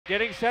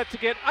Getting set to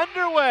get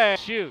underway.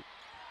 Shoot.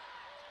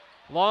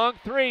 Long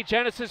three.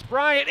 Genesis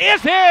Bryant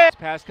is it.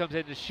 Pass comes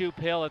into Shoop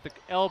Hill at the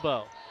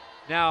elbow.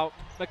 Now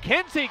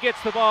McKenzie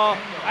gets the ball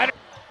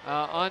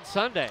on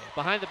Sunday.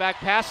 Behind the back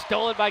pass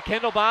stolen by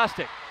Kendall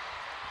Bostic.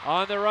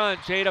 On the run,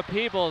 Jada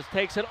Peebles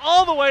takes it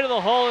all the way to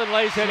the hole and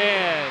lays it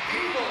in.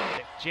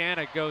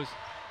 Jana goes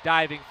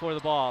diving for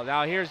the ball.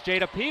 Now here's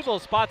Jada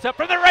Peebles, spots up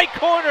from the right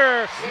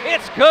corner.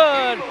 It's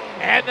good,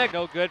 and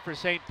no good for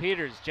St.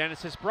 Peter's.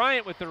 Genesis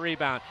Bryant with the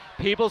rebound.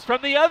 Peebles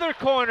from the other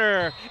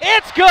corner.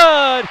 It's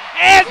good,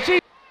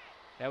 and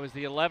that was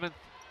the 11th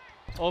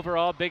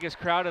overall biggest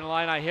crowd in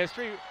Illini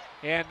history.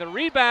 And the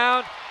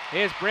rebound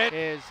is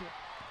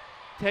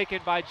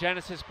taken by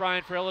Genesis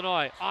Bryant for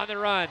Illinois. On the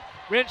run,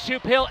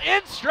 Shoop Hill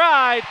in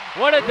stride.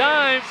 What a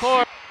dime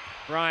for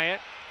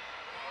Bryant.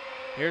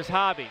 Here's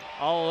Hobby,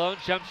 all alone,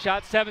 jump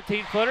shot,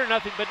 17-footer,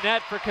 nothing but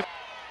net for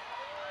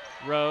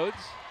Rhodes.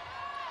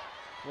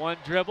 One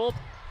dribble,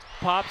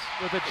 pops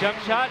with a jump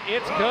shot,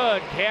 it's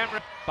good.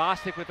 Cameron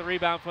Bostic with the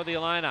rebound for the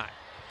Illini.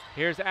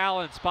 Here's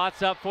Allen,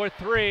 spots up for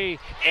three,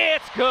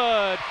 it's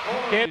good.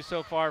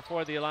 So far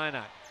for the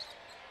Illini.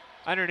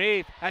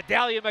 Underneath,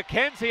 Adalia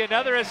McKenzie,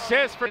 another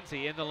assist for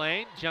in the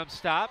lane, jump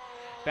stop.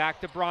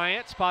 Back to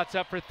Bryant, spots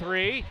up for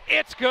three,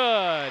 it's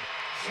good.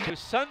 To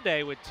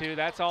Sunday with two,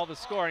 that's all the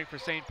scoring for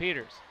St.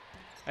 Peter's.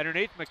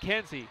 Underneath,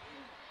 McKenzie,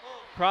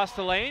 cross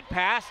the lane,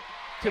 pass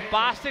to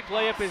Bostic,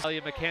 layup is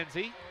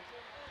McKenzie.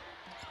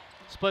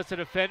 Splits the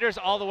defenders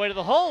all the way to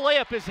the hole,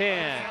 layup is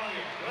in.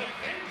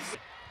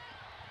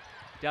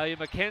 Adalia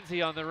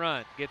McKenzie on the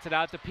run, gets it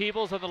out to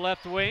Peebles on the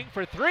left wing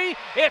for three,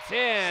 it's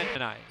in.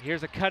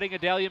 Here's a cutting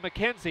Adalia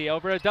McKenzie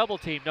over a double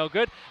team, no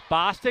good.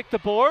 Bostic the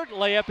board,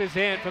 layup is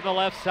in from the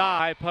left side.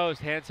 High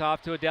post, hands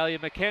off to Adalia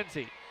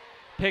McKenzie.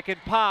 Pick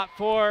and pop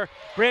for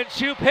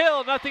Shoop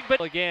Hill, nothing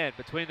but again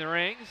between the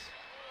rings.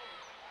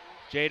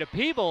 Jada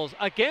Peebles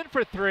again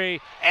for three,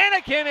 and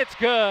again it's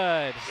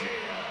good.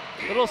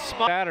 Little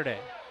small Saturday.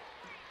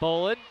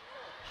 Bolin,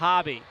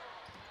 Hobby.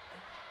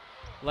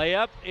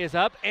 Layup is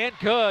up and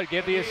good.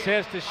 Give the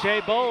assist to Shea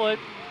Bolin.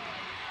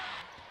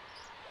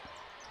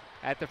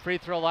 At the free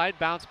throw line,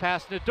 bounce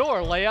pass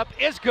Nador. Layup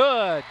is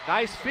good.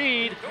 Nice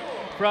feed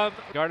from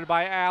guarded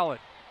by Allen.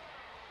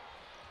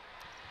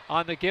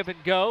 On the give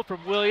and go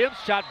from Williams,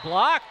 shot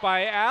blocked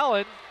by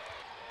Allen.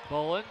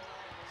 Bolin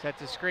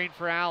sets a screen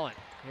for Allen.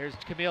 Here's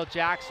Camille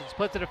Jackson,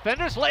 splits the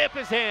defenders, layup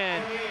is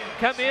in.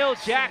 Camille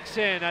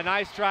Jackson, a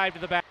nice drive to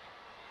the back.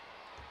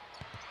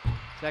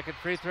 Second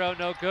free throw,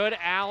 no good.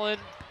 Allen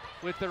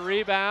with the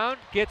rebound,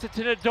 gets it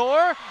to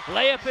Nador,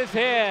 layup is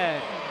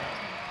in.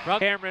 From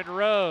Cameron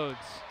Rhodes.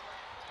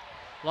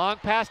 Long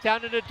pass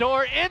down to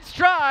Nador, in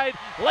stride,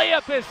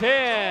 layup is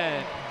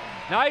in.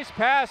 Nice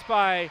pass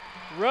by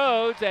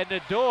Rhodes and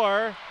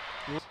Nador.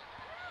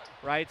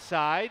 Right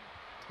side,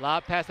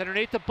 lob pass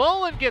underneath, the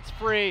Bolin gets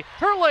free,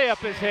 her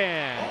layup is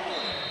in.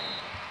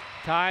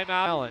 Timeout.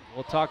 Allen,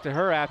 we'll talk to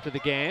her after the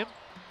game.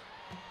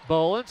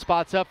 Bolin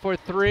spots up for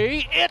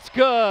three, it's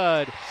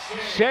good.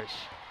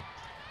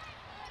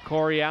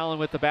 Corey Allen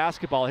with the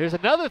basketball. Here's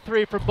another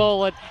three for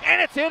Bolin,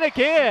 and it's in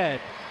again.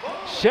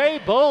 Shea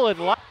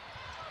Bolin.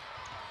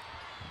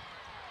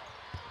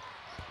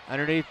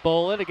 Underneath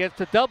Bolin against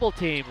a double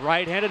team.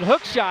 Right-handed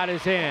hook shot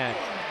is in.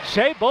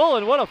 Shea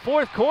Bolin, what a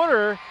fourth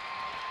quarter.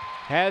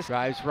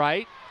 Drives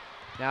right.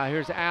 Now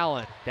here's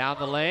Allen down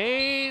the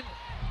lane.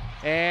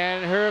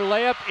 And her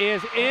layup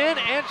is in,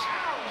 and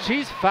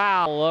she's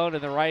fouled. Alone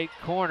in the right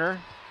corner.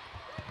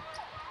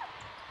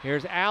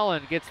 Here's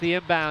Allen, gets the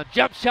inbound.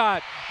 Jump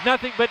shot,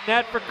 nothing but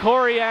net for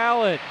Corey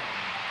Allen.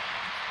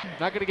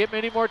 Not going to get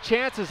many more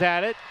chances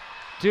at it.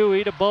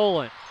 Dewey to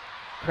Bolin.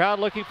 Crowd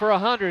looking for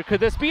 100.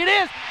 Could this be? It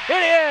is! It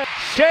is!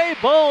 Shea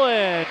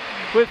Bolin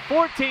with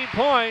 14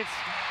 points,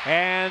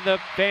 and the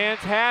fans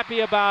happy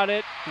about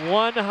it.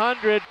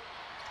 100.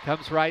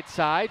 Comes right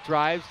side,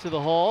 drives to the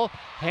hole,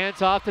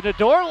 hands off to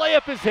Nador,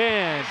 layup is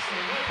in.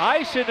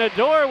 Aisha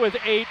Nador with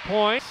 8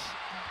 points.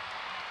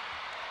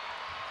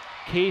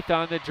 Keith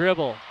on the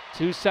dribble.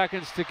 2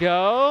 seconds to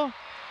go.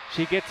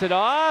 She gets it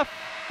off,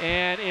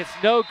 and it's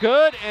no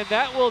good, and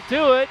that will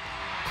do it.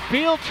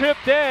 Field trip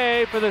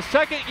day for the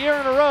second year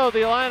in a row.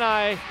 The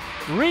Illini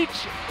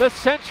reach the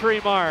century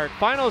mark.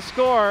 Final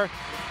score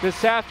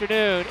this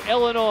afternoon,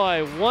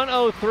 Illinois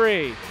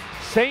 103,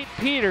 St.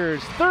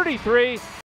 Peter's 33.